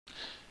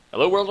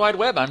Hello, World Wide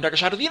Web. I'm Dr.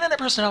 Shado, the internet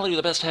personality with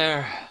the best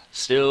hair.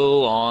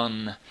 Still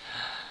on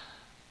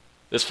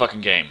this fucking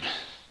game.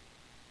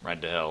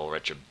 Ride to hell,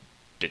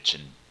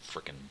 Retribution,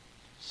 frickin'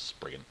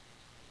 spriggin'.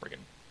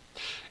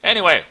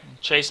 Anyway,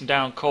 chasing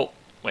down Colt.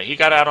 Wait, he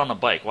got out on a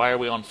bike. Why are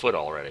we on foot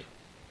already?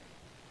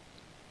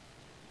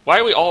 Why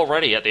are we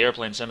already at the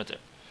airplane cemetery?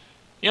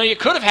 You know, you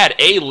could have had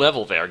a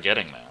level there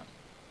getting that.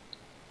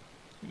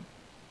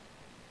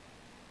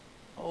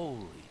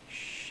 Holy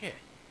shit.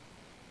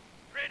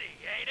 Pretty,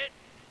 ain't it?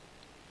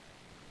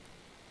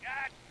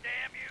 God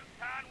damn you,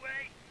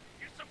 Conway.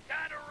 You some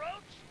kind of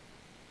roach?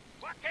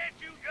 Why can't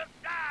you just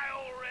die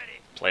already?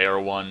 Player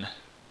 1.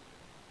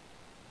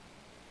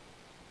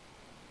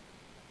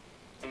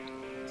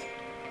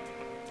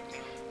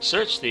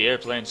 Search the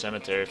airplane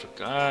cemetery for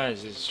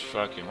guys. This is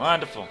fucking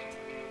wonderful.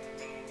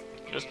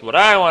 Just what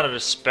I wanted to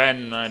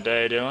spend my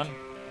day doing.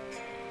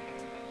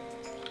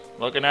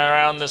 Looking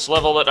around this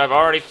level that I've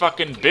already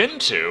fucking been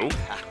to.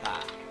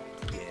 Haha.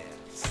 Yeah,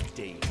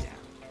 stay down.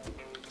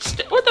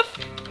 What the f...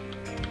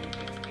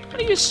 What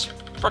are you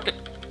frickin...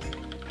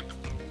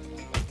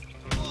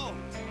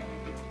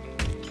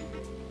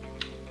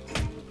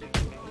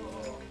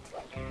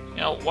 You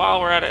know, while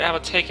we're at it, how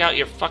about take out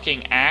your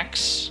fucking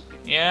axe?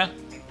 Yeah?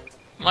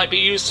 Might be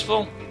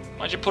useful.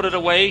 Why'd you put it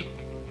away?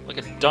 Like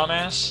a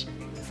dumbass?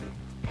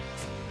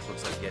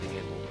 Looks like getting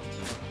in.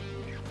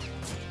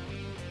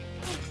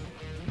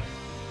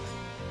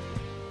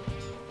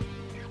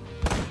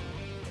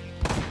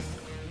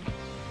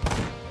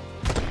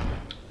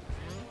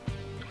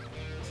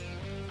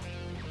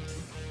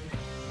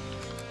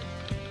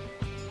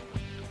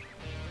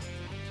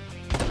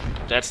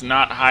 That's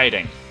not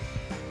hiding.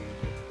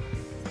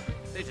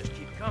 They just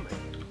keep coming.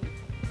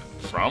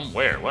 From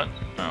where? What?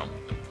 Oh.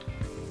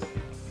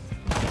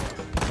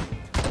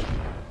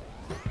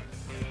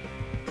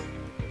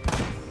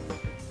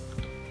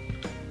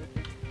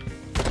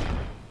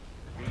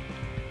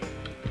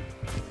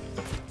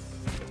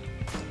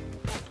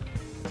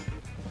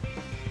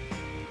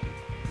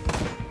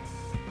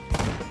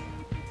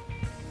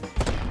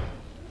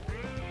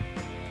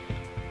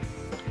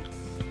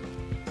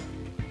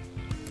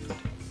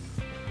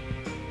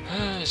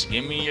 Just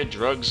give me your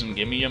drugs and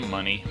give me your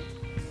money.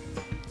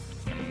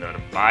 I'm gonna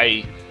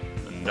buy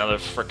another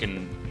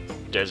frickin'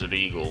 Desert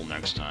Eagle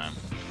next time.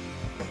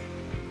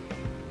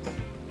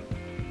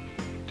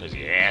 Cause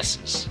you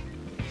asses.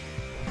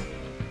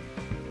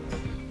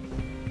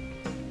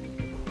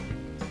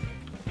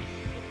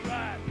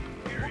 Right,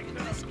 here he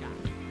comes.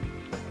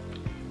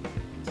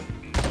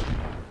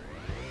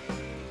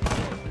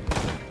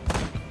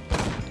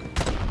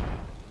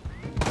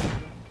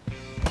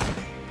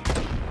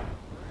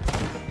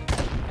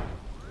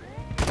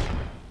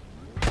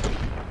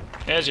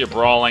 As you're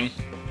brawling. You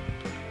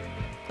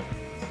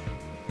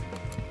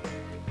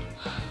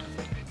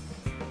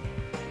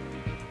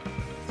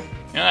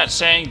know that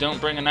saying,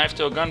 don't bring a knife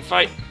to a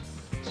gunfight?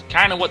 It's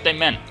kind of what they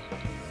meant.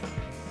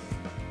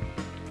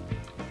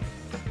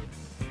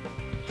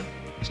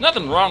 There's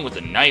nothing wrong with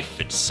the knife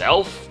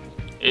itself.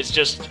 It's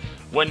just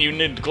when you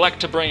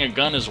neglect to bring a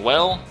gun as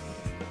well,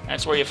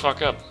 that's where you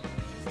fuck up.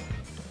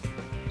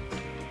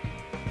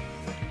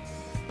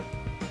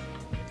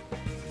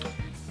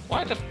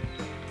 Why the...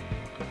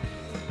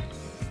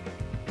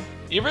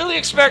 You really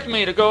expect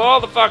me to go all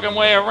the fucking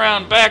way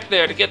around back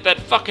there to get that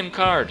fucking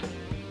card?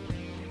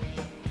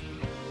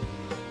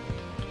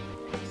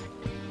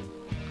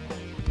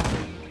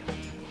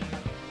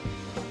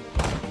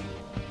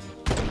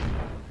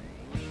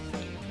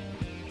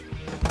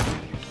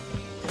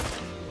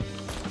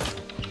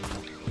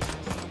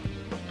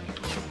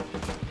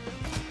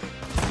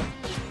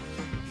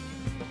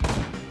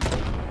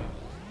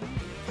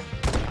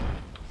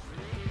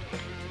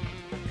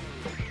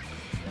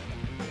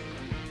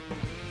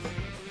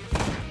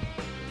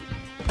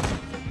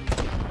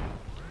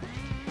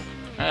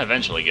 I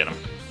eventually get him.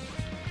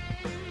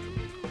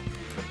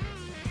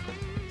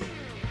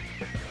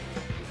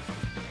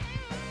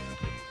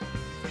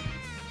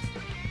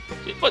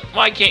 But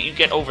why can't you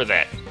get over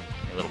that,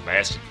 you little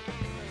bastard?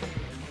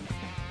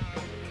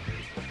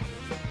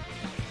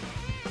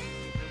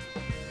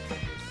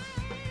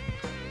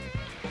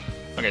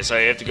 Okay, so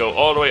you have to go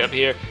all the way up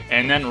here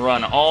and then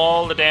run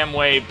all the damn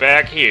way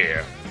back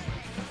here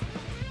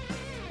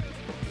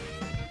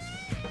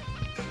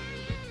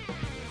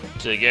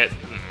to get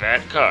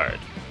that card.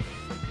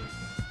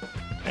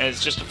 And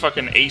it's just a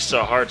fucking ace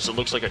of hearts that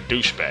looks like a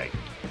douchebag.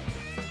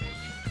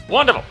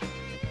 Wonderful!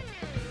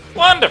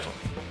 Wonderful!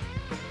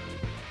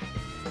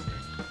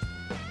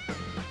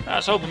 I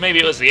was hoping maybe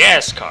it was the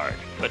ass card,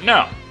 but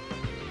no.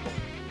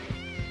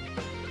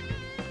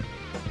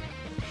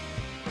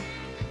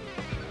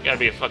 You gotta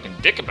be a fucking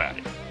dick about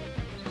it.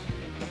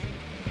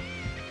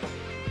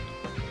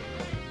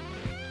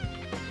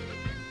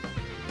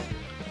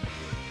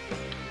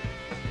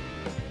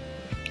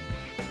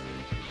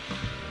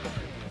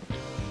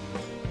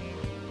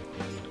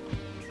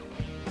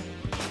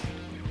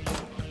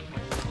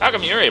 How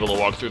come you're able to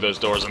walk through those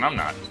doors and I'm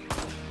not?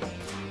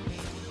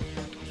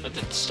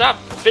 Stop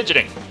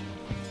fidgeting.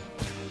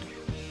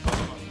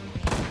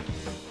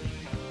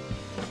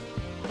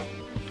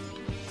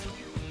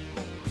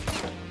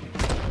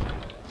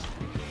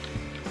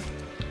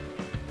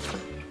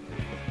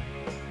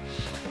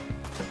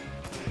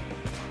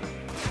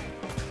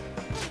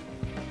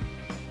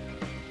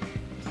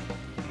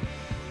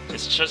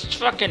 It's just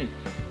fucking...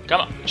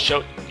 Come on,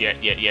 show... Yeah.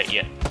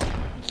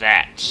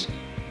 That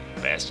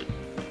bastard.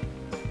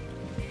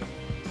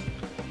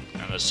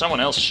 And there's someone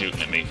else shooting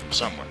at me from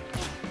somewhere.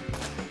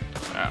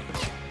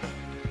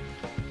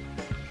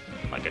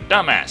 Like a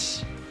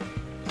dumbass.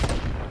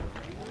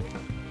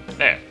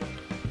 There.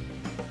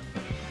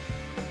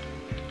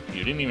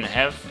 You didn't even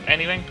have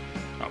anything?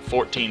 Oh,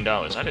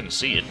 $14. I didn't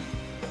see it.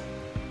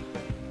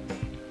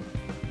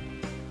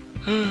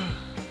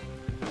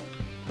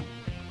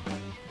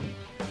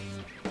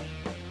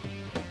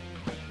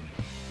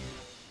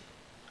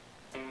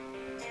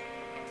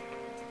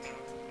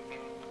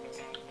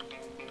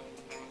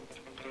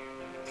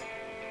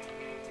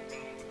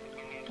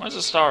 Why's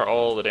the star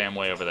all the damn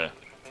way over there?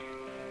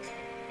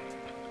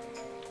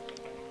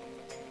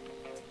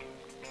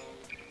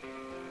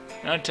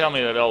 Don't tell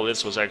me that all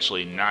this was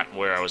actually not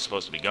where I was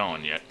supposed to be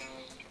going yet.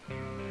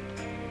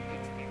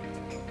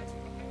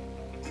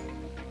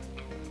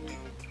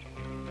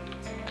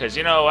 Because,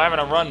 you know, having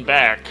to run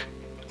back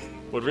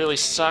would really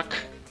suck.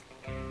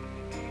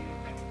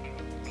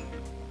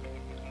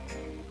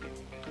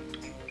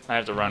 I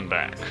have to run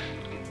back.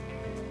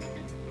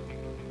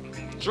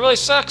 This really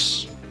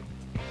sucks.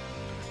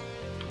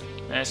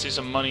 I see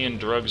some money and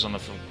drugs on the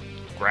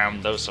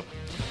ground, though, so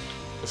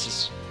let's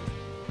just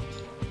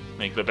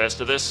make the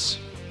best of this.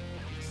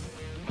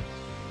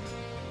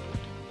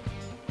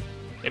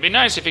 It'd be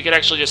nice if you could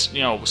actually just,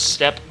 you know,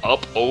 step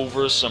up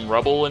over some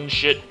rubble and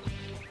shit.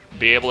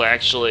 Be able to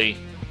actually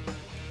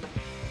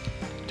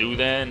do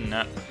that and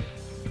not...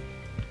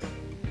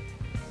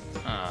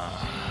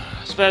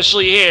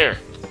 especially here.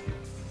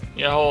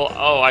 You know,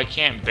 oh, I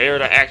can't bear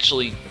to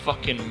actually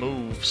fucking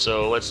move,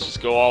 so let's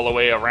just go all the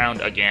way around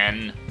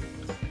again.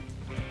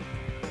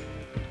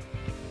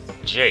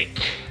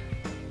 Jake.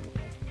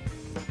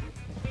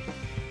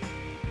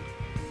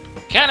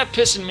 Kinda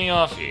pissing me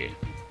off here.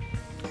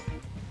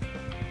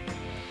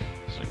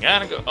 So I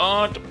gotta go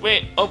all the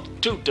way up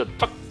to the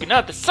fucking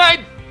other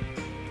side.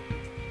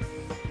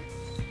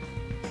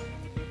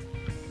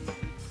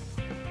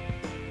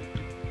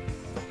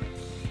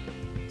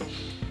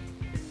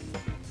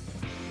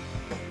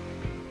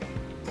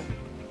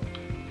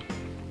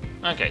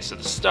 Okay, so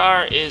the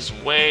star is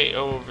way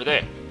over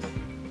there.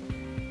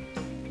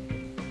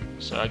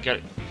 So I got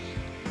it.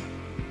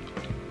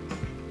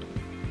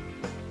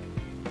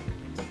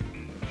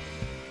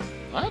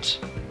 What?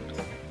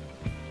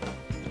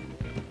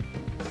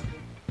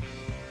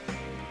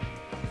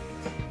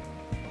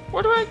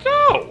 Where do I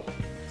go?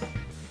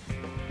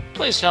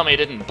 Please tell me it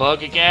didn't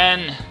bug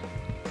again.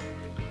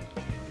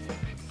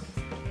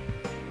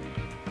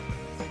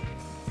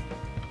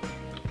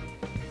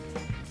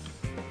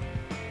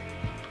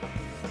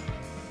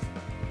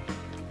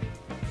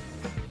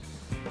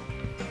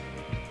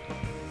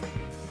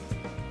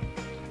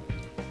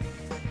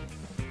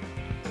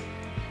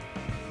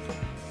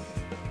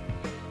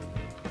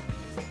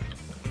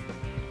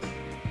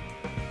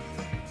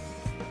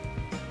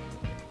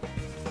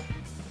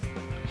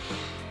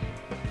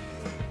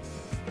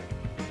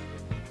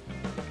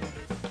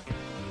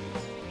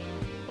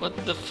 What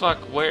the fuck?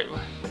 Where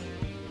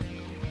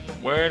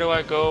do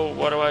I go?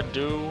 What do I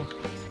do?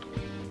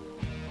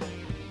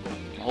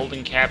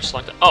 Holding caps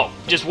like that. Oh,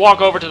 just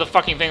walk over to the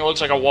fucking thing that looks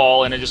like a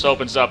wall and it just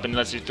opens up and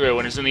lets you through,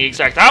 and it's in the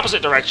exact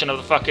opposite direction of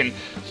the fucking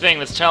thing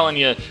that's telling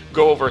you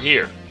go over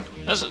here.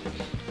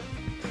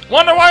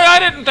 Wonder why I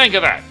didn't think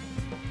of that.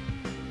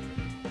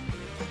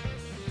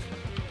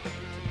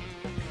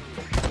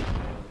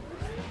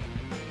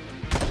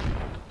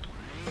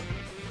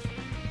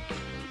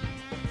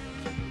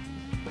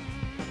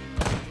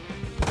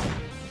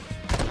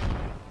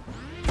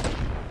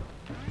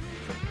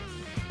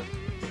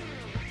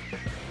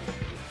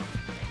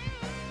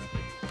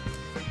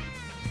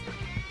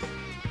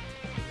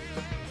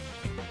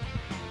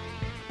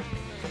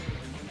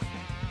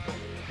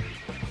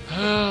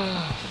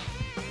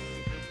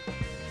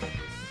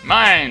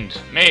 Mind,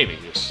 maybe,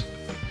 just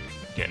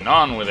getting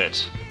on with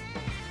it.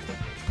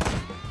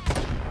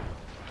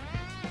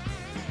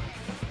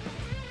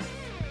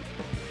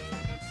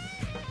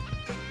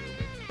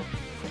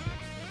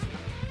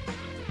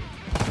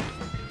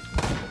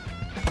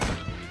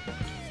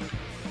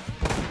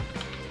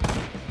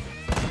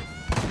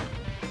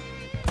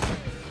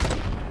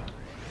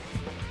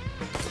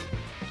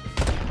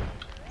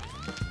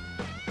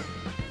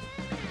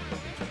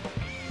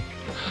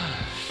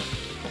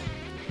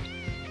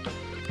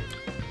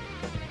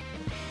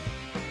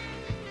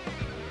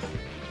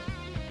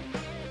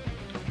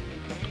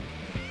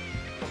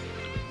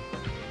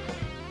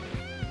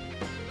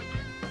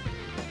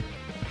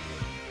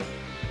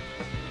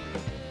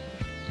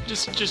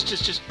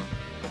 Just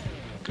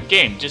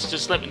game,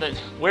 just let me.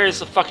 Where is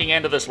the fucking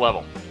end of this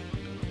level?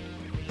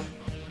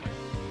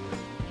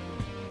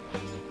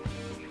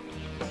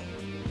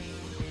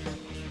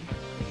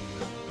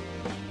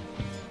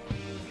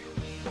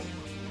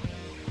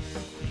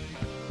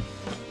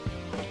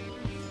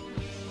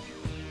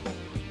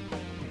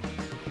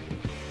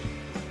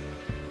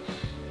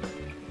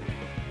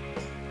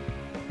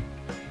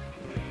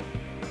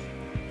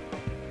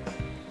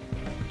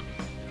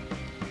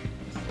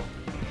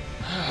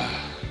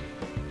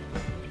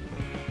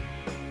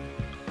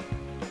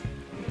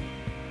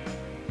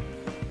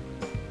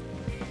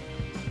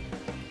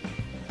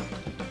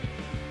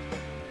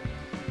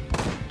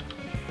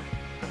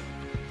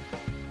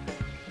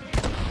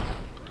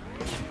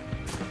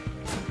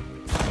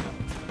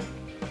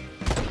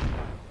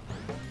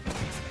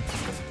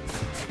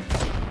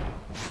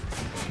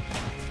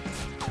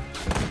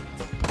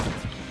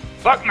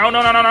 fuck? No,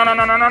 no, no, no, no, no,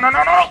 no, no, no, no,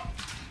 no, no!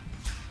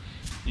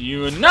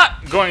 You're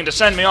not going to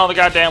send me all the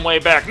goddamn way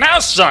back now,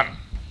 son!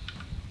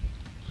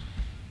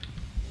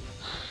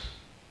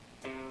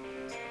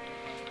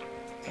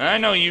 I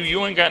know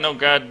you ain't got no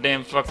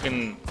goddamn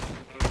fucking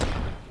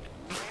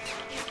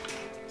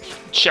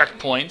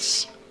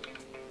checkpoints.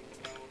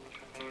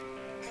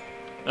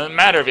 Doesn't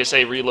matter if you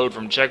say reload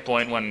from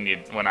checkpoint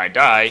when I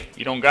die,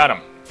 you don't got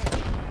them.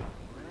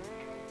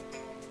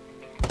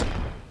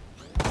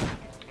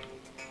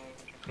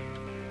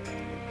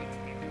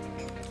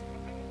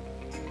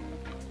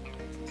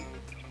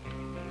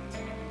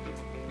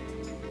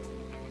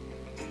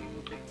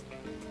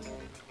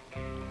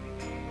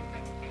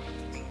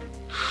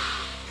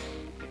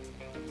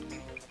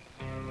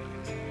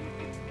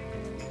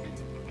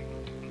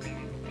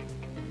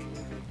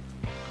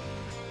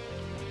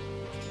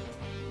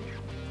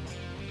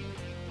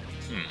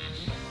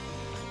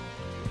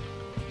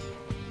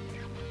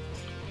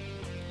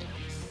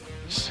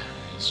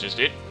 It's just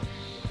it.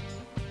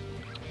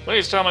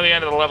 Please tell me the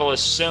end of the level is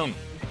soon.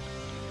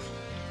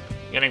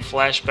 Getting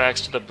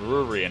flashbacks to the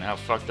brewery and how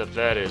fucked up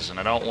that is, and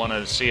I don't want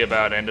to see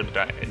about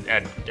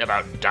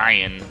about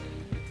dying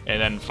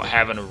and then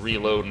having to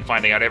reload and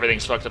finding out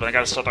everything's fucked up and I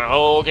gotta start the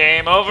whole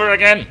game over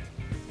again.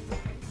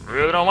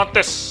 Really don't want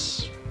this.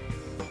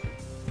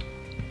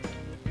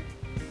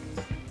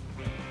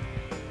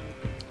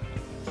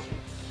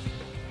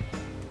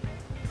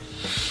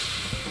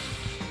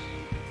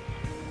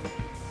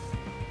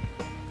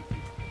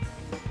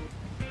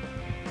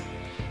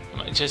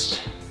 Just...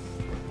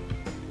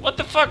 What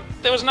the fuck?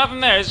 There was nothing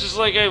there. It's just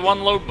like a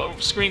one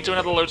load screen to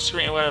another load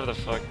screen or whatever the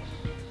fuck.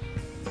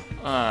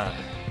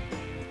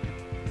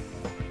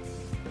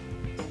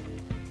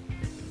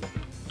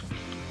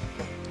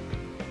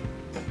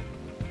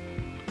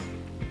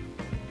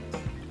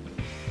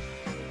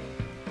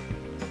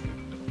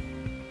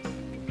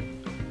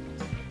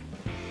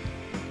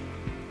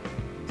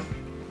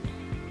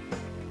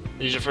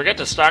 Did you forget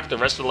to stock the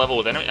rest of the level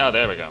with enemy? Oh,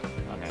 there we go.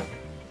 Okay.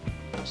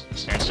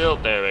 Stand still.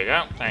 There we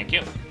go. Thank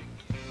you.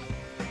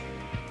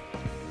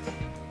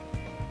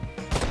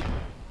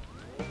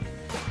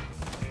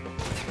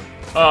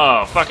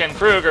 Oh, fucking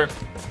Kruger.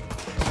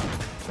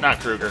 Not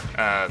Kruger.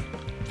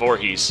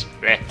 Voorhees.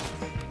 Blech.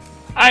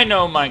 I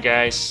know, my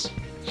guys.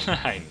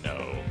 I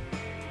know.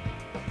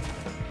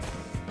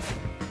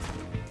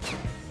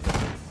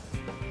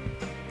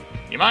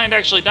 You mind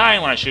actually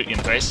dying when I shoot you in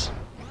the face?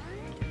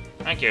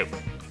 Thank you.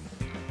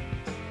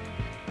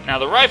 Now,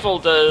 the rifle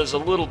does a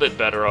little bit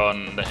better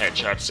on the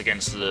headshots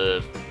against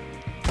the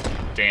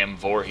damn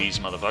Voorhees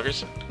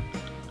motherfuckers.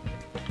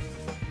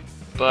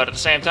 But at the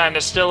same time,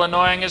 they're still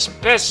annoying as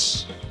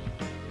piss.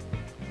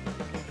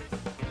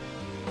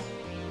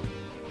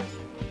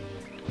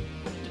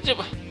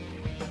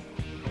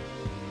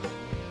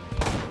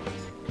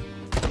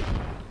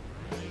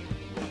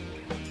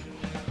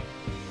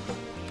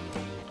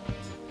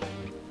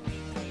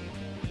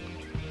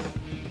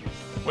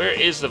 Where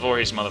is the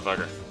Voorhees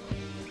motherfucker?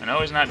 I know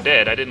he's not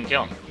dead. I didn't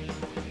kill him.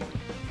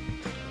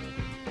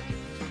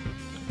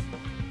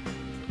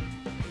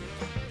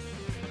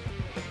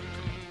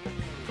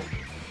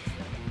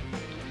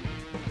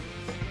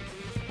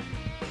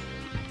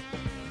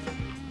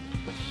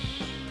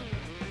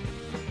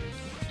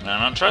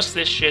 I don't trust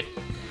this shit.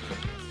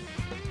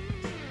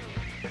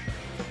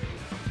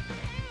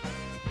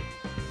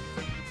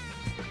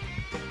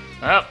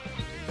 Oh.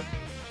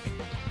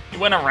 He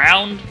went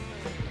around?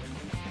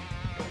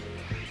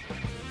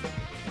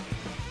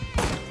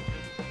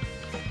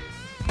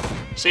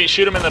 See,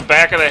 shoot him in the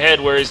back of the head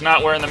where he's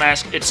not wearing the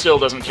mask, it still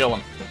doesn't kill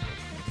him.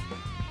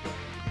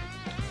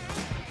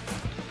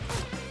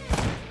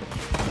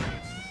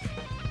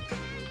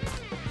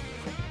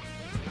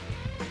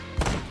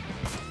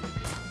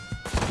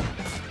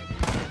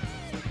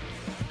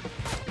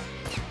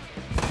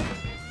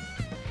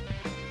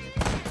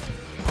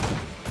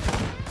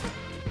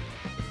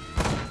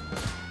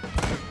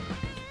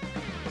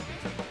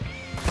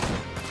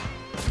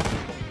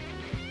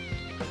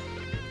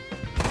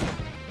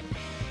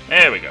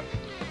 There we go.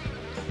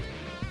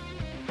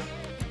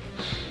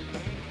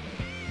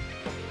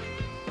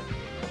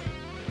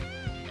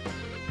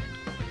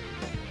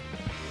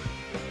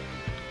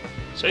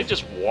 So he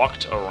just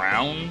walked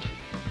around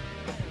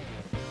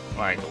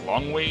like a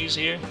long ways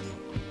here.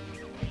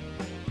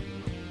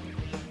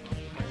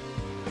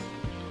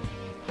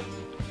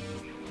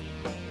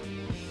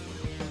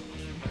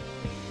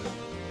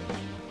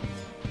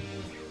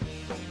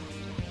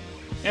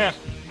 Yeah.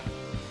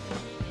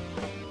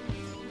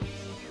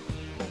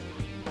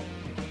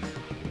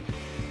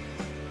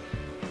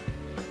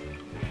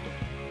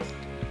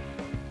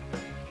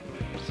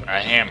 A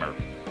hammer.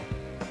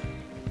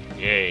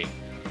 Yay.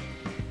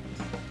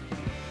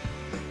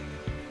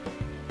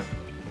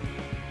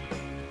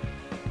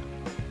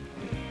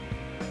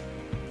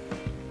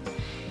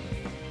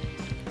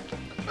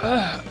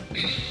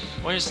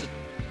 Where's the...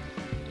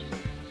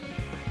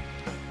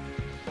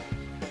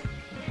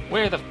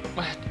 Where the...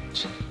 What?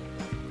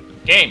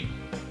 Game.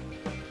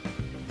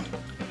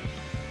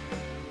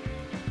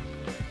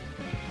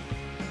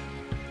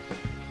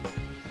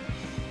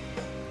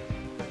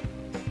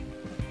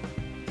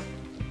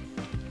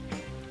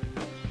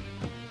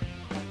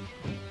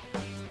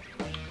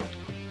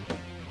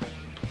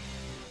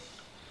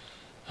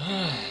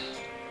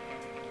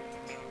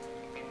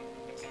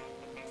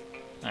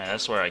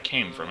 That's where I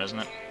came from, isn't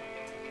it?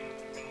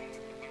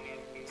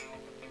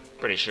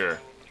 Pretty sure.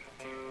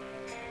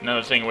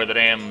 Another thing where the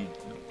damn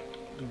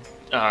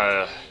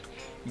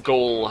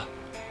goal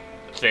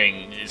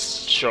thing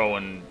is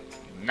showing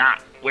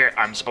not where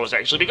I'm supposed to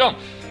actually be going.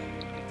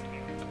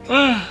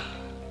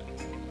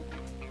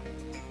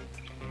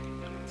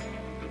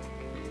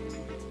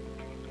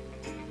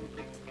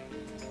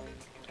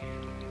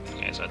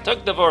 Okay, so I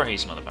took the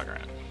Voorhees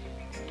motherfucker out.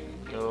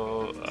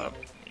 Go up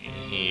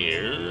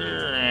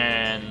here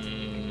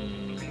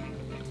and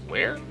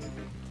where?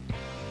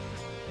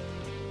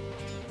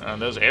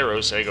 Those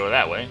arrows say go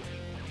that way.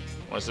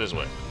 What's this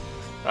way?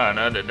 Oh,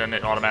 no, then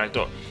an automatic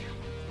door.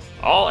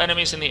 All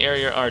enemies in the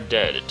area are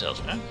dead, it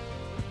tells me.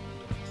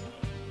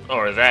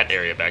 Or that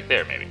area back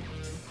there, maybe.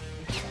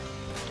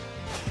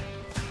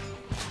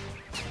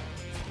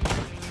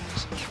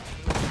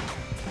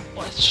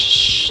 What?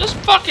 Just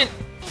fucking...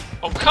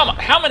 Oh, come on.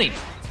 How many?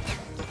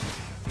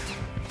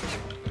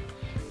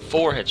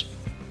 4 hits.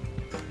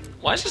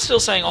 Why is it still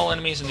saying all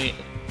enemies in the...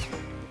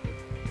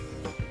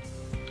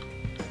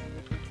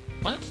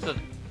 What's the...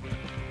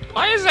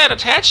 Why is that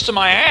attached to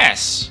my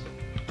ass?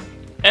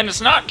 And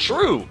it's not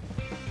true.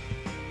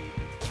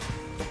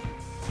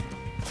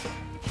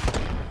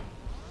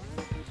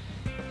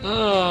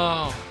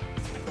 Oh.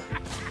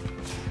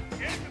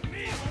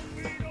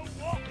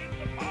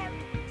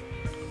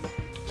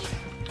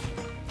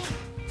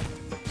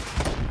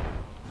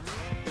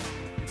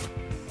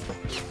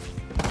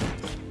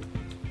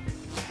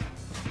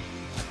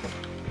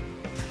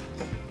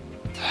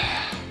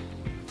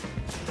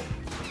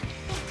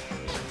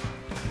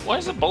 Why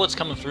is the bullets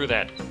coming through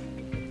that?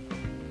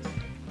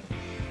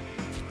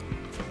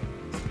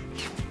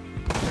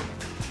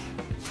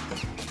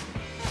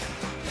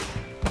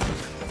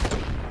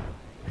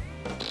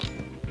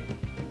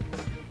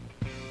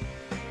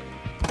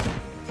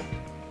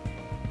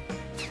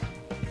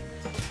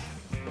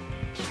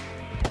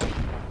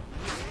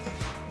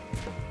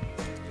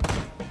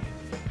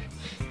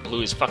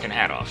 Blew his fucking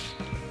hat off.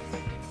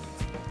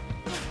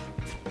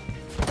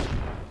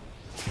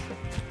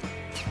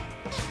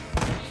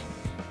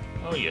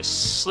 Oh, you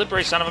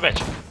slippery son of a bitch.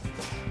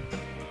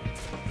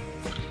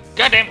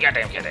 Goddamn,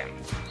 goddamn, goddamn.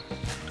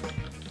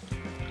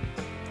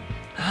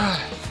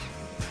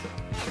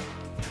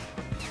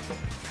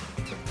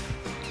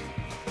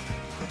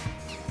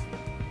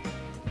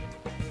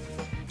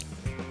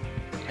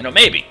 You know,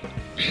 maybe,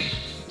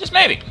 just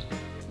maybe,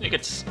 you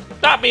could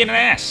stop being an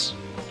ass.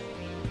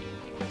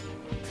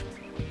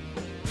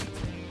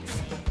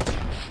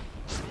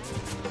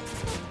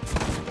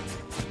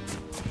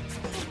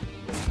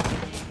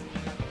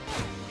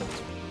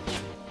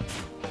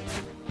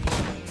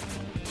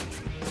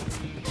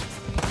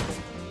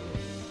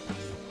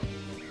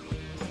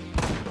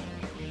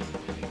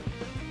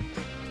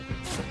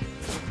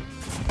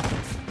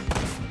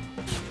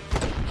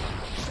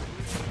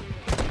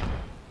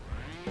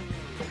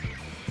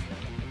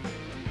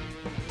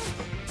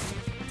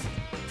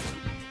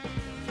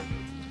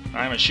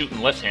 I'm shooting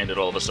left-handed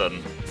all of a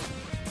sudden.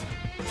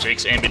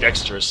 Jake's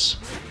ambidextrous.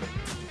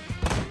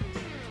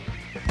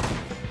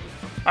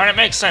 Alright, it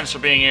makes sense for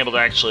being able to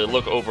actually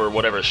look over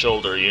whatever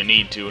shoulder you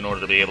need to in order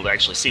to be able to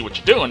actually see what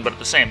you're doing, but at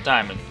the same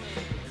time...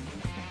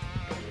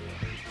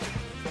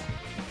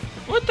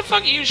 What the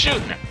fuck are you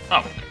shooting at?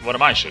 Oh, what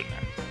am I shooting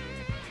at?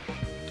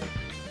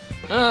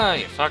 Ah,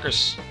 you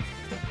fuckers.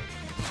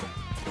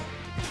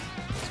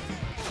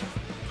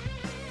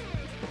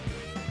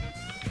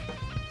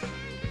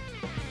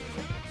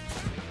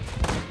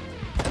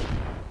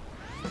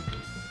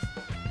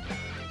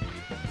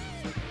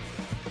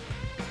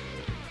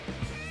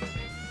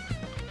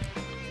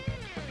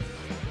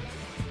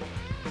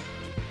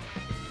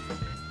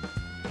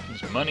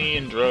 Money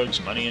and drugs,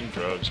 money and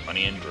drugs,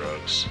 money and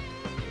drugs.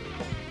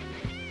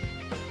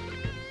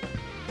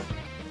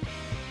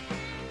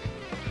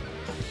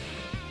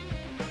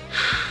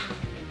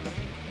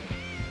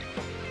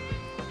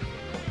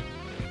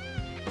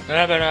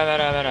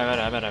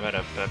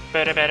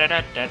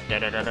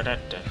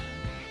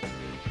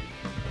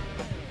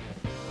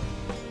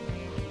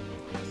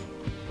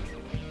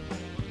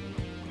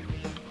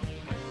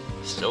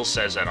 Still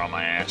says that on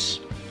my ass.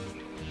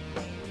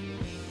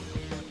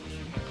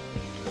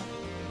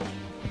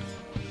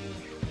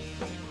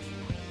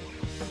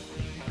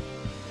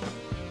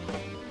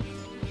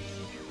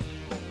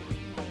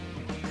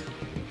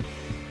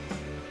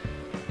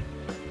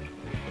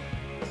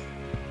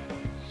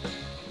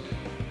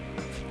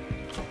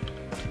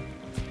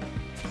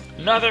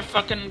 Another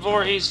fucking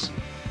Voorhees.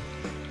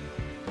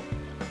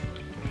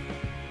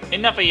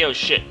 Enough of your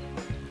shit.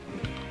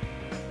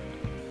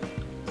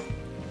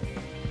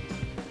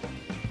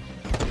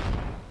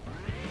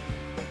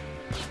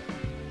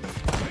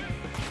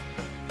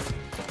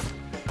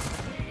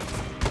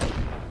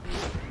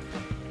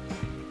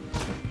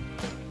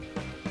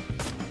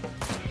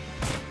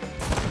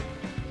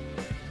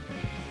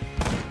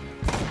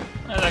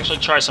 Let's actually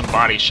try some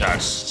body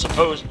shots.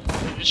 Suppose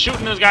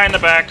shooting this guy in the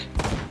back.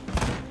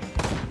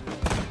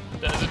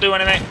 Does it do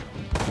anything?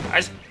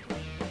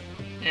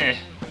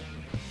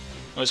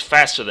 was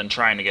faster than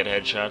trying to get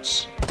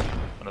headshots.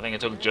 But I think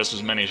it took just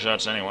as many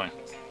shots anyway.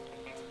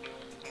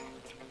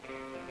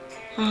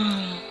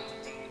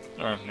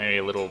 Or maybe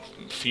a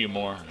few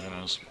more, who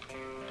knows.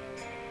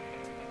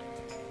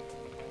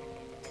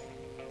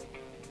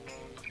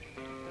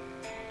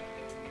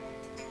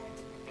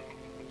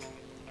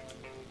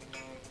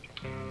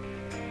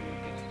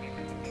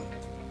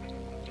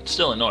 It's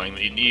still annoying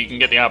that you can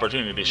get the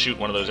opportunity to shoot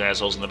one of those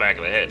assholes in the back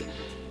of the head,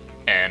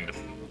 and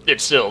it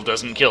still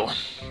doesn't kill him.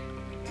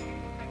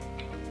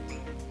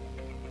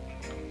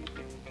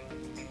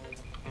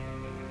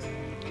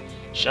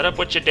 Shut up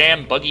with your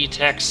damn buggy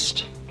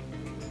text.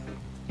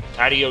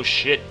 Tidy your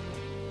shit.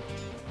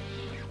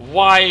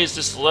 Why is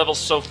this level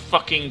so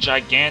fucking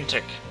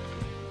gigantic?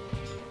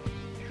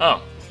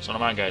 Oh, it's one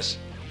of my guys.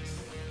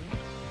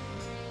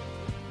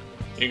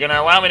 You're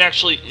gonna allow me to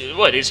actually...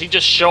 What, is he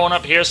just showing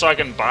up here so I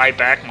can buy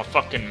back my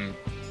fucking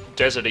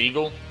Desert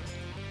Eagle?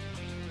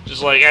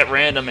 Just like at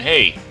random,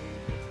 hey,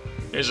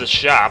 here's a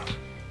shop.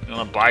 You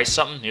wanna buy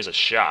something? Here's a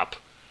shop.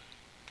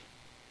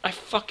 I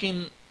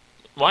fucking...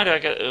 Why did I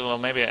get... Well,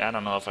 maybe... I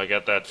don't know if I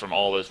get that from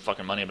all the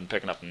fucking money I've been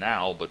picking up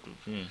now, but...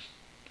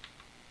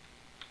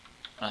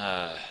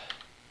 I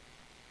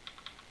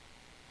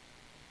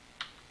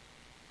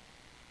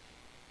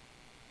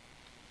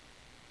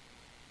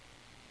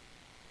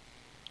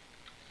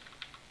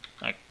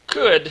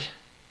could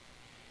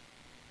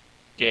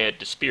get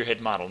the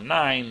Spearhead Model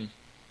 9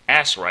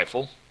 ass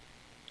rifle.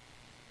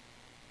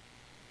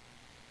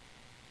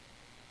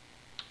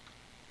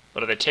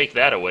 But if I take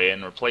that away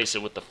and replace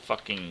it with the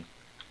fucking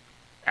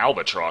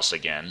Albatross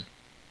again...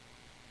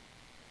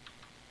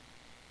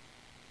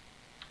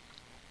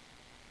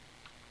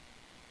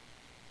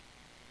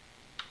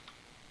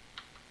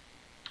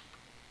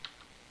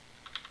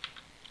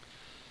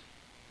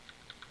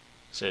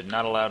 Said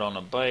not allowed on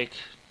a bike.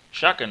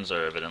 Shotguns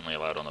are evidently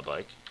allowed on the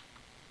bike.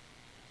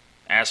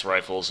 Ass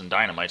rifles and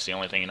dynamite's the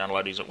only thing you're not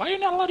allowed to use. Why are you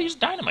not allowed to use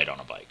dynamite on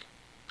a bike?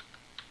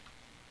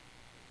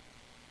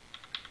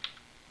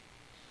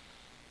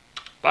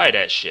 Buy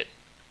that shit.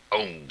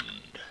 Owned.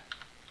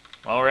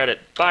 While we're at it,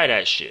 buy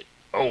that shit.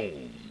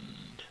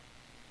 Owned.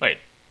 Wait.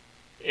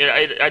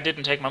 I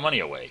didn't take my money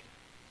away.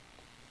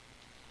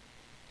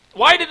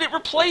 Why did it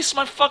replace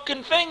my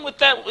fucking thing with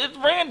that with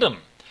random?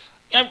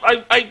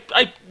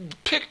 I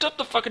picked up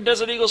the fucking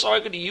Desert Eagle so I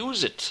could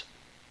use it.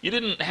 You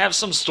didn't have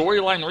some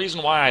storyline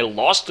reason why I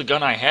lost the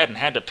gun I had and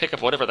had to pick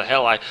up whatever the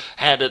hell I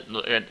had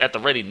at the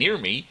ready near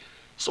me.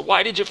 So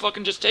why did you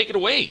fucking just take it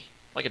away?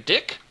 Like a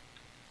dick?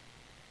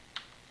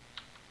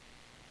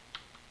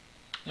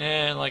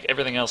 And like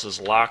everything else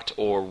is locked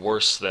or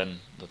worse than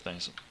the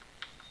things.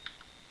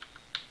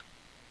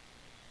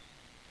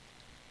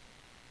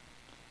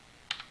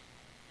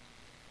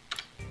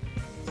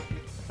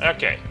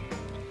 Okay.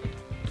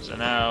 So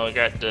now we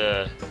got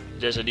the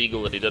Desert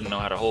Eagle that he doesn't know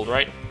how to hold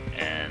right,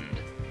 and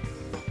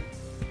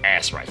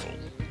ass rifle.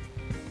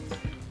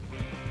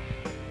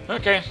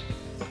 Okay.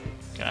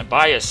 Can I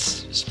buy a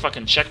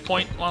fucking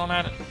checkpoint while I'm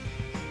at it?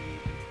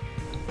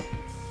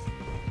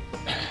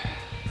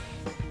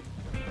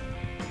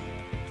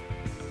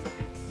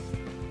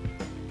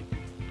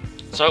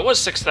 So it was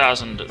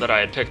 6,000 that I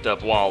had picked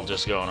up while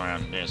just going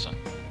around. Yeah, so.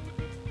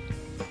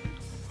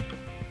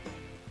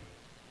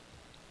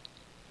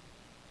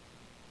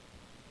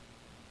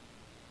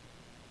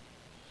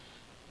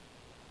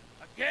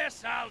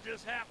 Guess I'll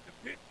just have to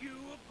pick you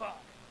apart.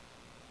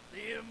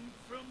 Them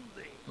from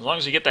them. As long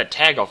as you get that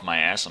tag off my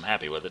ass, I'm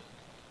happy with it.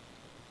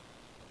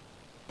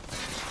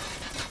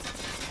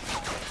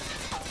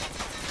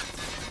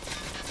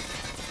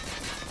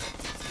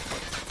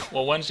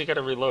 Well, when's he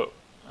gotta reload?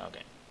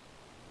 Okay.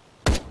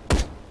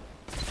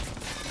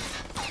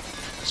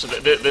 So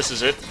this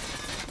is it?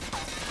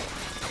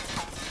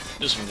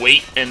 Just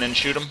wait and then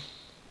shoot him?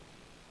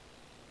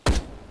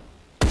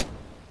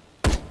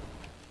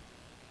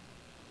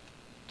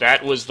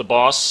 That was the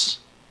boss.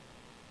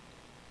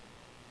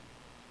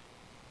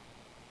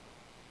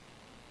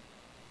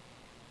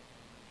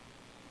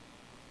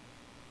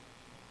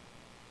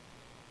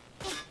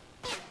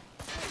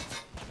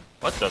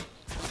 What the?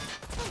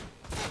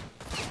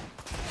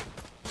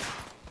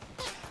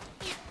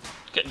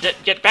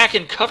 Get back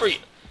and cover you.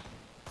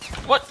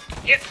 What?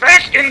 Get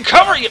back and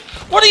cover you.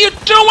 What are you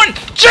doing?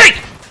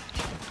 Jake!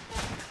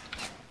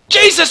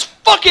 Jesus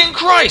fucking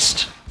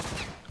Christ!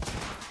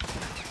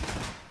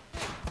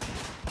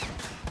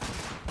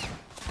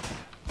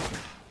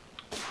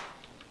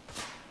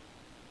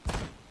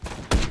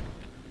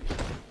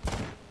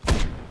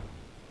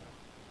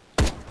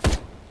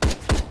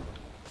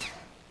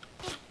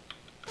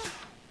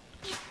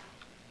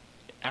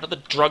 Out of the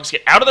drugs,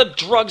 get out of the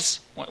drugs!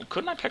 What,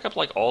 couldn't I pick up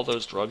like all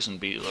those drugs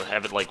and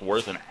have it like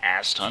worth an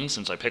ass ton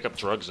since I pick up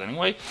drugs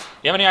anyway?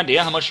 You have any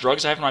idea how much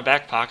drugs I have in my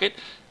back pocket?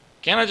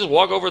 Can't I just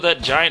walk over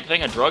that giant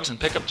thing of drugs and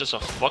pick up just a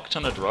fuck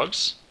ton of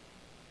drugs?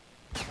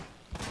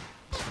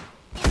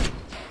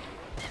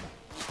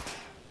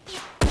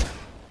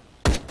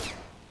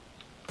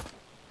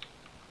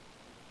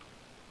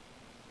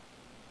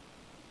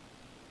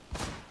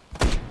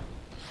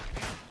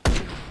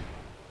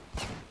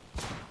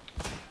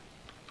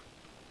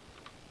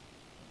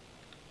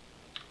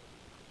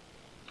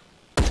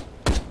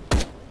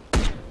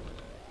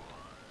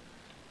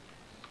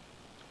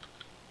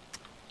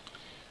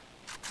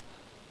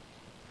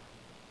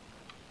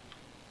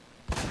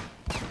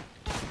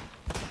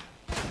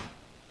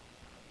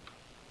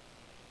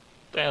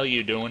 the hell are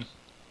you doing?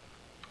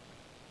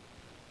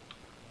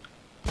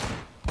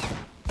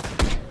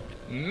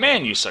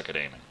 Man, you suck at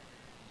aiming.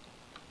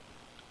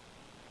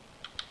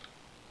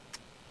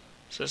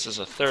 So this is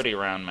a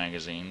 30-round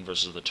magazine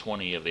versus the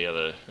 20 of the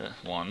other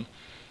one.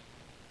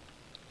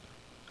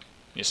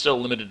 You're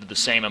still limited to the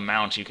same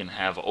amount you can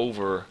have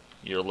over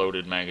your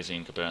loaded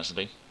magazine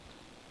capacity.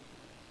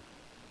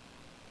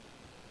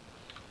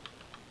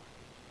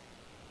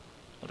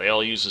 But they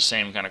all use the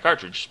same kind of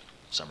cartridge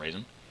for some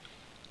reason.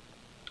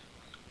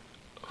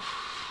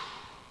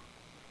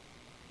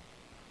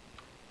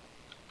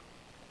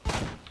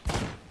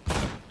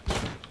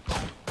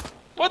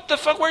 What the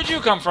fuck? Where'd you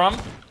come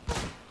from?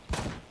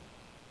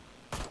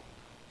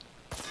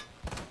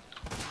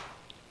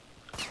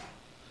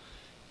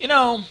 You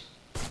know,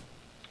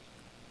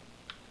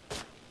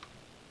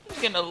 it's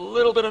getting a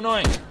little bit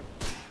annoying.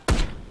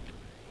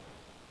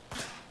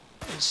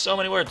 In so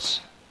many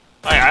words.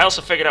 I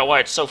also figured out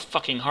why it's so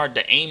fucking hard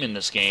to aim in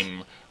this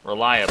game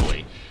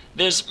reliably.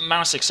 There's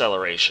mouse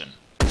acceleration.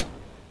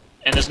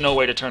 And there's no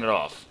way to turn it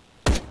off.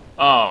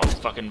 Oh,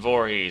 fucking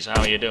Voorhees, how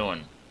are you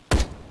doing?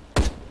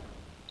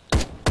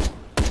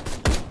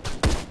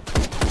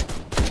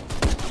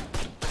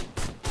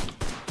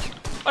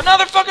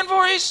 Another fucking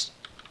Voorhees?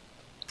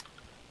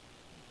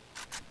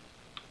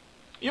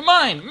 You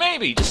mind,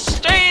 maybe, just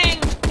staying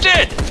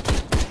dead!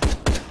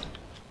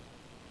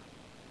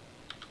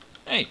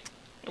 Hey,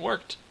 it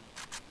worked.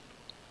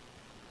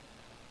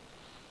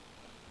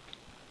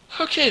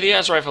 Okay, the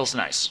ass rifle's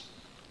nice.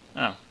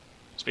 Oh,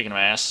 speaking of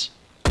ass.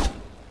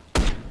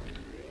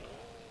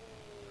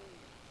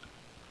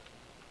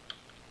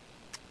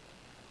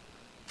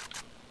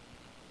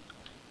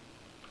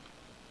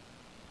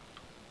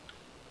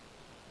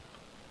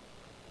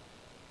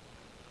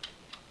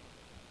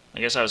 I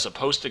guess I was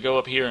supposed to go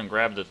up here and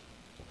grab the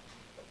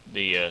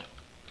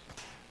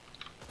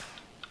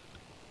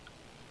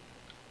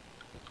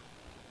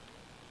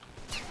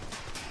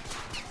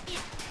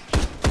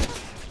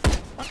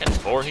fucking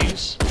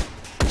Voorhees.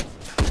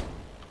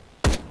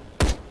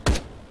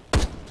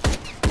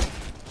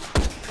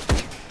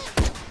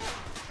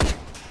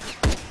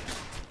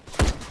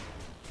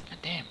 God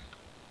damn.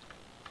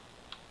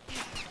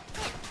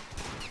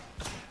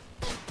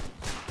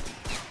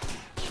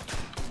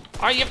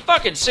 Are you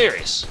fucking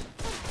serious?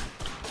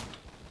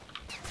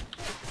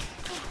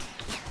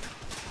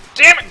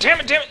 Damn it, damn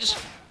it, damn it, just...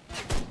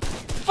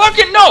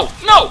 Fucking no!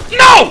 No!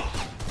 No!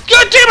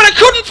 God damn it, I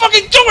couldn't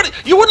fucking do it!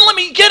 You wouldn't let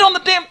me get on the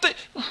damn thing!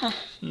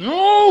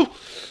 No!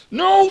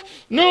 No!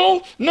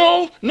 No!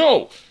 No!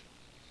 No!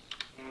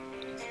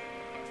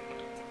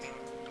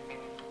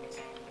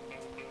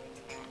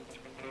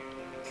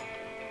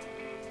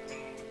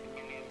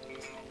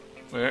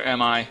 Where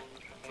am I?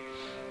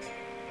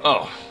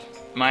 Oh.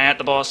 Am I at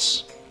the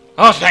boss?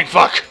 Oh, thank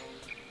fuck!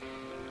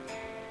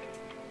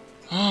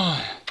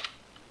 Oh.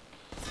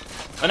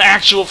 An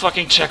actual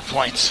fucking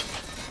checkpoint.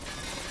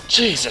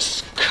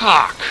 Jesus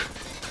cock.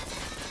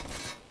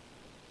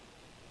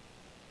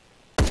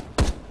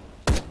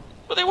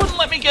 But they wouldn't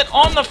let me get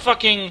on the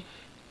fucking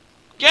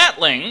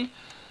Gatling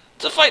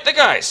to fight the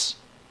guys.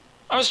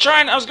 I was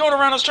going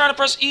around, I was trying to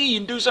press E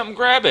and do something,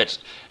 grab it.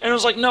 And it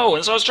was like, no,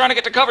 and so I was trying to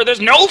get to cover. There's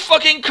no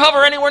fucking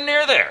cover anywhere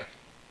near there.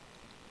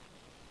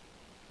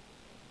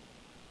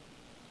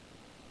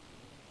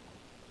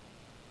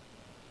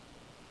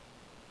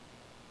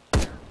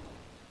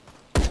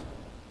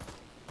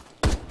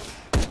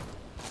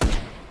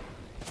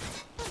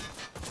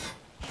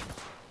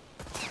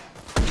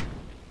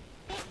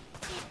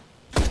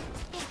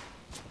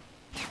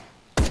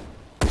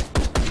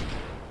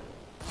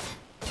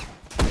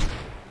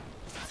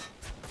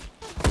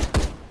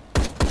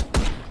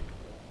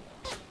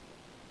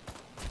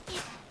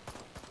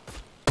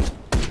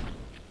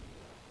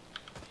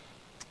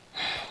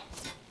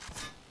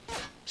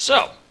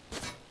 So,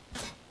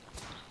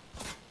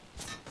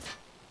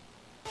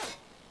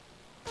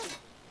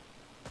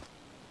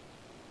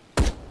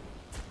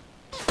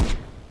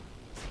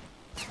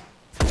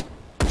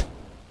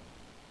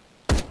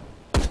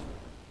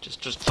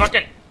 just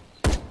fucking...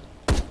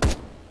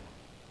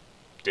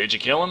 Did you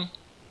kill him?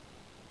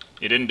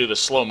 You didn't do the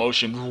slow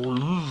motion,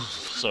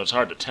 so it's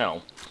hard to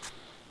tell.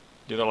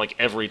 Do that like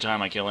every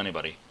time I kill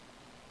anybody.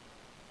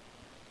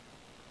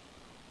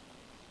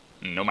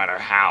 No matter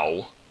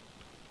how.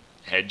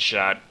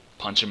 Headshot,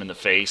 punch him in the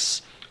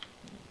face,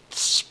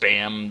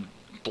 spam,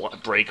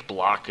 break,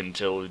 block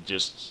until it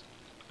just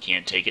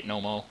can't take it no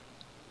more.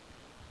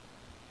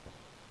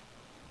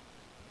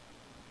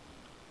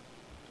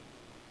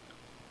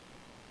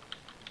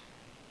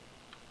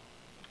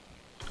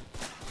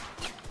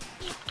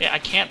 Yeah, I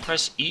can't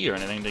press E or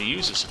anything to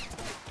use this.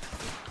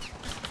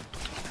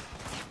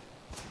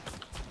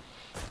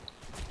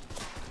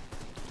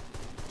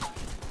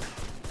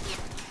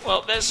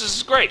 Well, this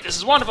is great. This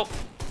is wonderful.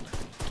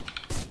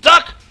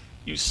 Duck!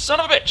 You son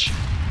of a bitch!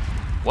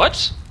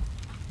 What?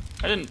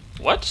 I didn't...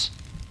 What?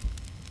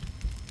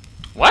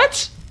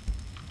 What?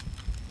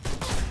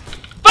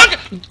 Fuck!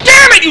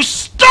 Damn it, you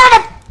son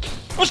of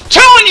a... I was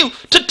telling you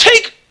to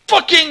take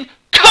fucking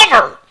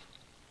cover!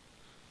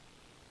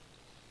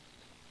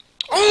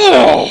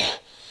 Oh!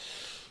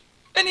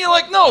 And you're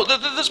like, no,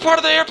 this part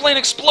of the airplane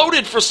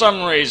exploded for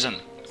some reason.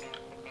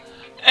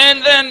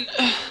 And then,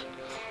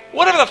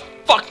 whatever the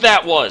fuck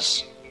that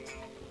was.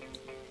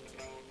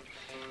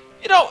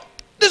 You know,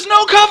 there's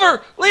no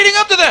cover leading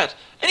up to that.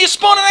 And you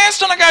spawn an ass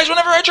ton of guys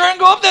whenever I try and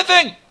go up that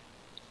thing.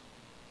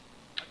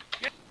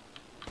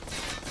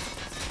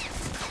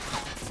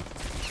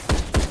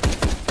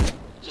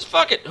 Just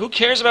fuck it. Who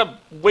cares about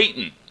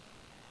waiting?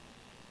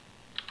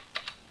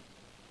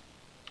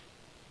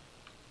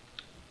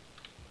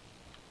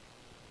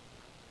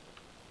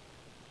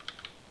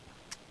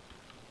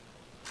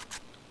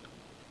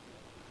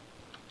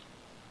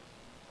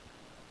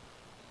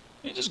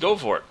 You just go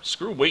for it.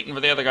 Screw waiting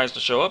for the other guys to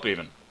show up,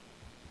 even.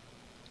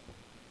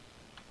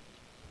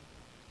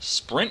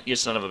 Sprint, you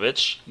son of a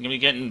bitch. You're gonna be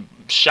getting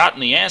shot in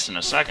the ass in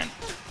a second.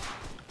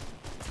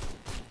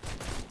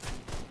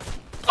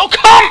 Oh,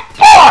 come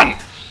on!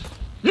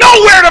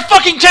 Nowhere to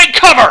fucking take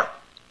cover!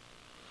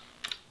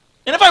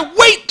 And if I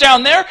wait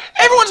down there,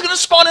 everyone's gonna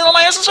spawn in on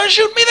my ass and start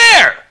shooting me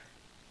there!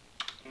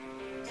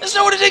 There's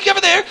nowhere to take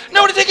cover there,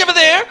 nowhere to take cover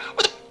there!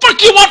 What the fuck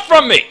do you want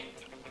from me?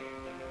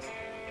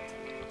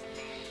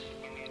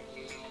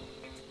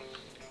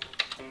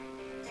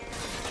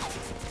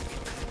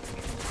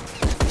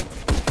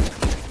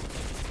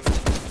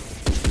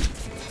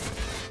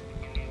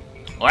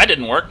 Well, that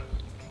didn't work.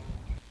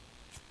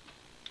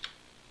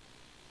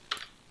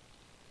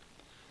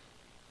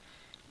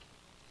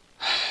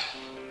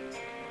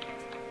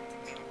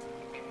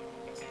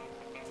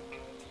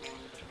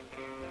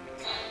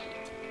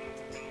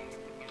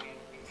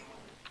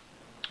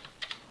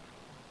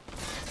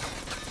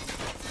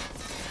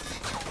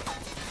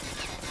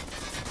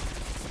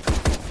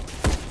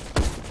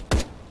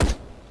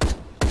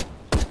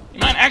 You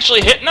mind actually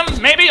hitting them,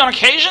 maybe, on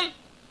occasion?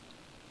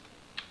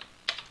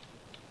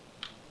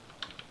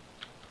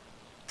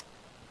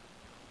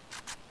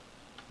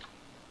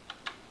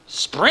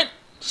 Sprint?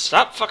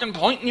 Stop fucking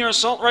pointing your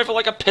assault rifle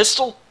like a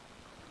pistol.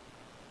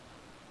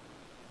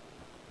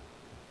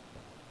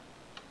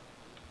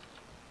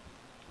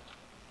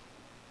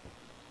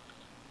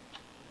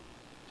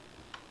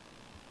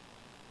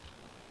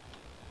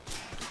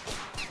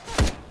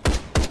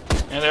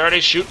 And they're already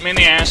shooting me in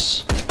the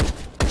ass.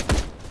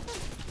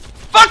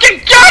 Fucking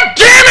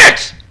goddamn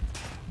it!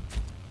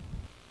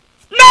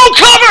 No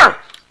cover!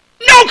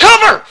 No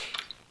cover!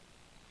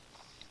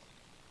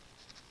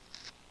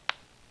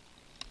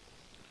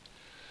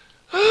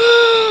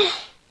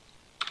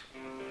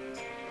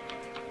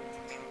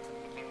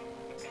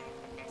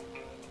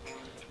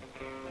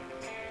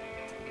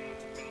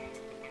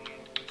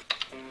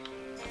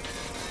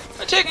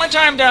 I take my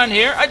time down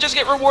here, I just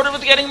get rewarded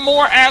with getting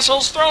more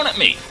assholes thrown at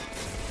me.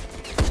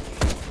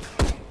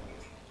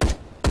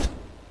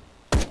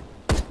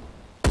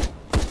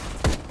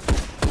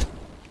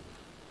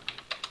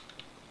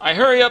 I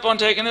hurry up on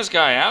taking this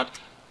guy out.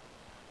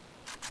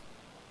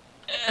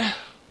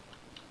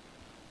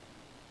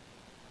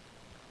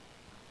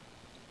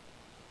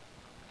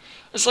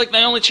 It's like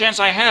the only chance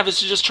I have is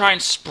to just try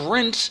and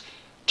sprint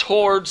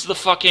towards the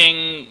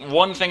fucking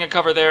one thing of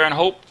cover there and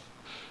hope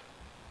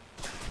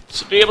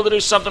to be able to do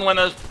something when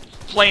the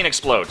plane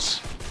explodes.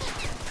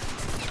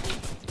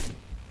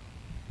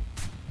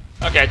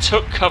 Okay, I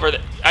took cover.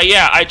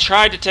 Yeah, I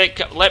tried to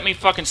take... Let me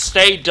fucking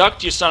stay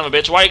ducked, you son of a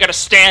bitch. Why you gotta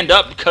stand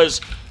up?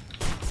 Because...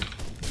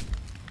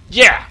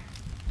 Yeah!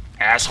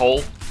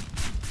 Asshole.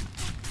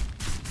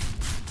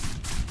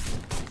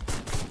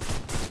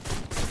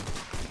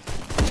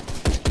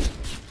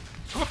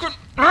 Fucking...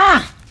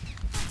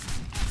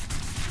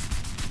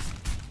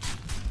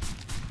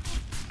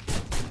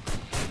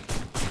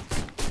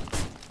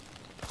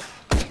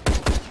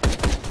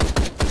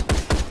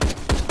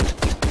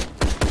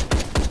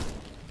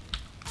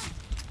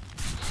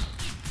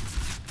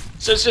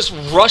 So it's just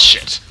rush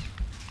it.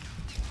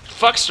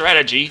 Fuck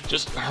strategy,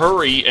 just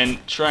hurry and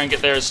try and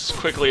get there as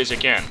quickly as you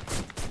can.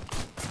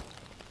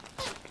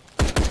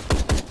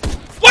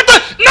 What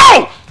the?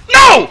 No!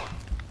 No!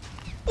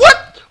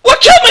 What? What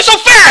killed me so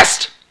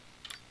fast?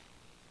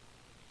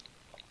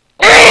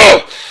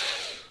 Ugh!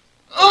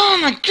 Oh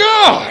my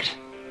god!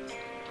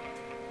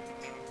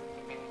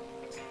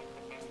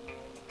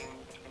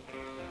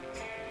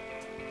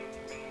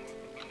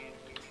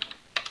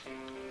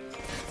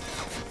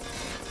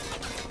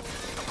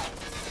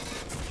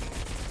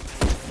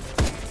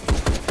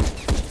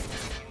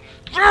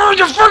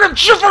 You fucking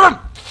chipper!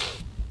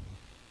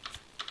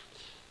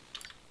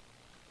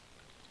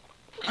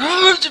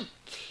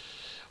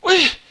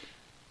 Wait.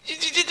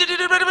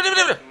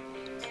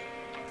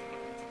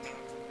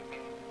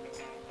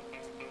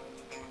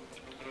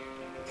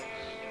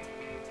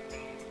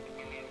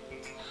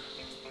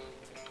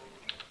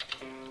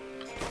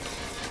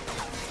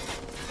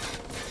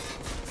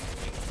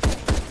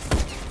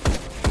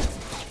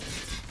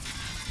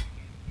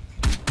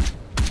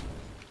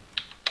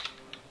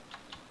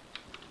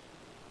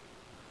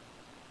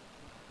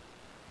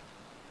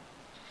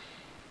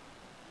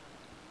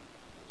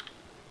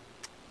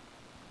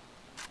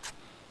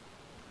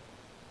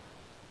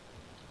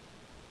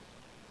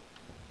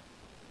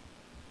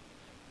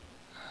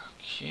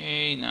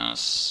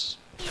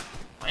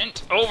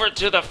 Went over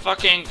to the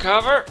fucking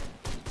cover.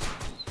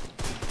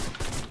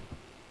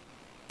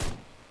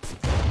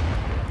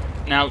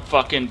 Now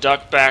fucking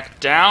duck back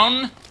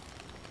down.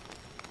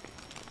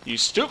 You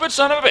stupid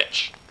son of a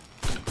bitch.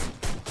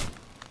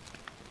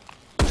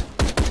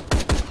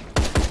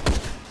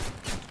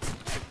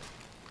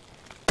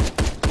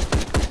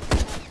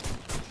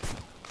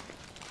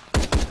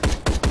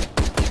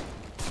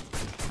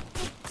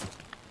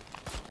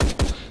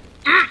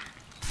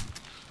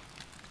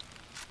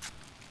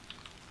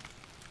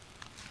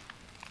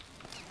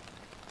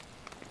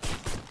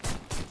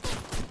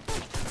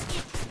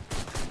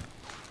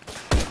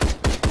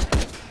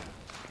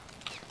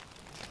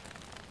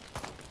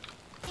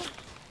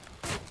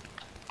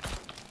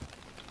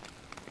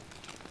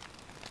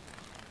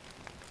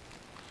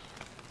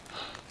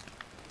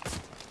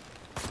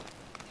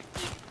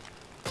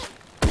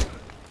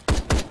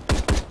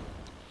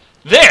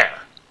 There!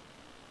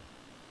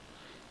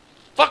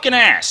 Fucking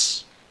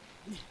ass!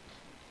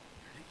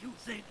 You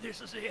think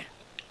this is it?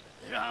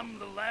 That I'm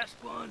the last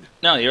one?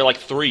 No, you're like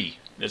 3.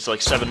 It's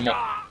like 7 more.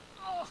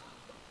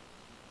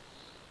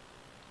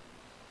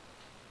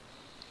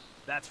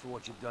 That's for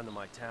what you've done to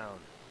my town.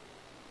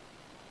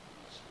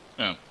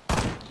 Oh.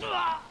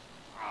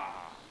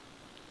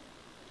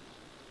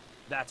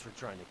 That's for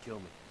trying to kill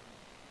me.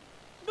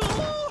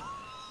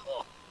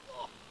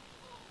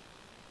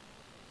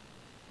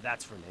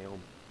 That's for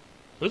Naomi.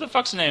 Who the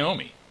fuck's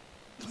Naomi?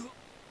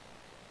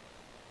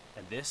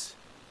 And this?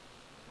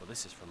 Well,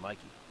 this is for Mikey.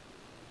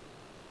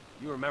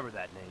 You remember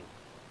that name.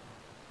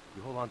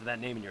 You hold on to that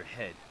name in your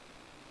head.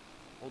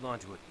 Hold on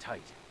to it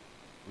tight.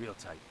 Real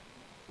tight.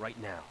 Right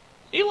now.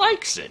 He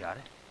likes it. Got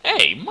it?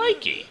 Hey,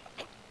 Mikey.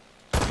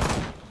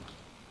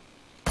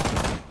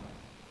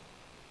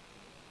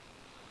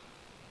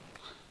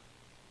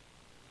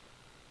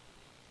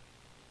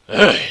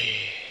 Hey.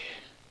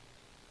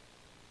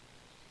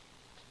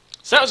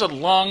 So that was a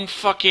long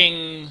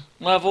fucking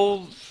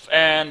level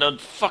and a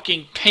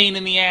fucking pain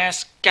in the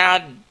ass,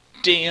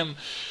 goddamn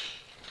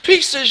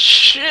piece of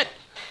shit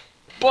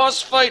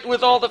boss fight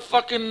with all the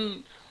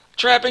fucking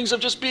trappings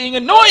of just being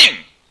annoying.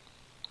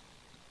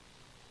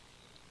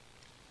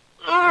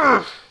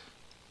 Ugh.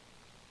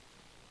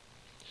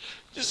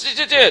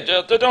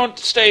 Don't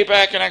stay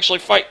back and actually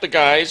fight the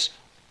guys.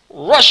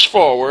 Rush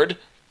forward.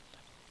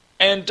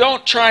 And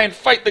don't try and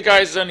fight the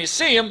guys when you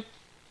see them.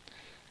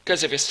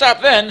 Because if you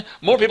stop then,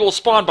 more people will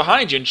spawn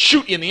behind you and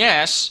shoot you in the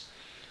ass.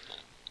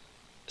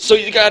 So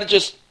you gotta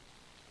just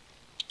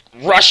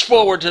rush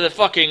forward to the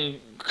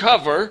fucking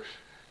cover.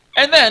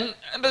 And then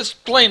this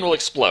plane will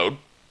explode.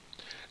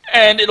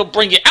 And it'll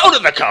bring you out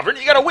of the cover. And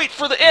you gotta wait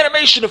for the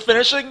animation to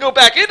finish so you can go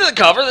back into the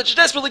cover that you're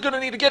desperately gonna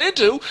need to get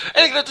into. And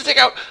you're gonna have to take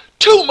out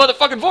 2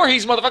 motherfucking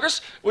Voorhees motherfuckers.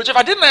 Which if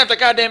I didn't have the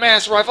goddamn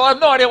ass rifle, I have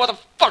no idea what the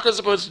fuck I was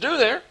supposed to do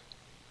there.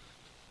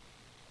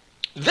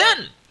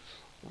 Then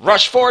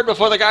rush forward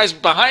before the guys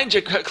behind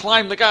you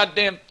climb the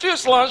goddamn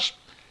fuselage.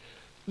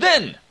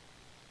 Then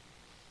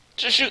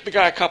just shoot the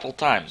guy a couple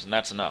times, and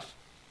that's enough.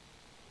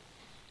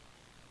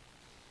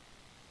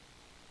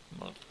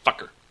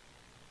 Motherfucker.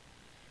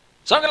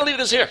 So I'm going to leave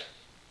this here.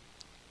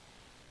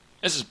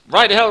 This is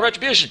Ride to Hell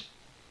Retribution.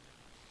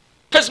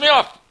 Piss me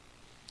off.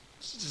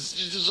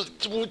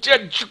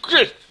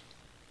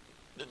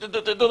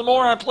 The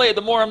more I play it,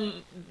 the more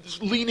I'm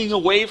leaning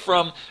away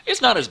from,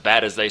 it's not as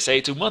bad as they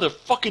say, to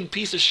motherfucking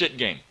piece of shit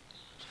game.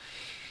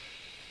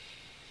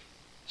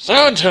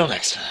 So until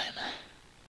next time.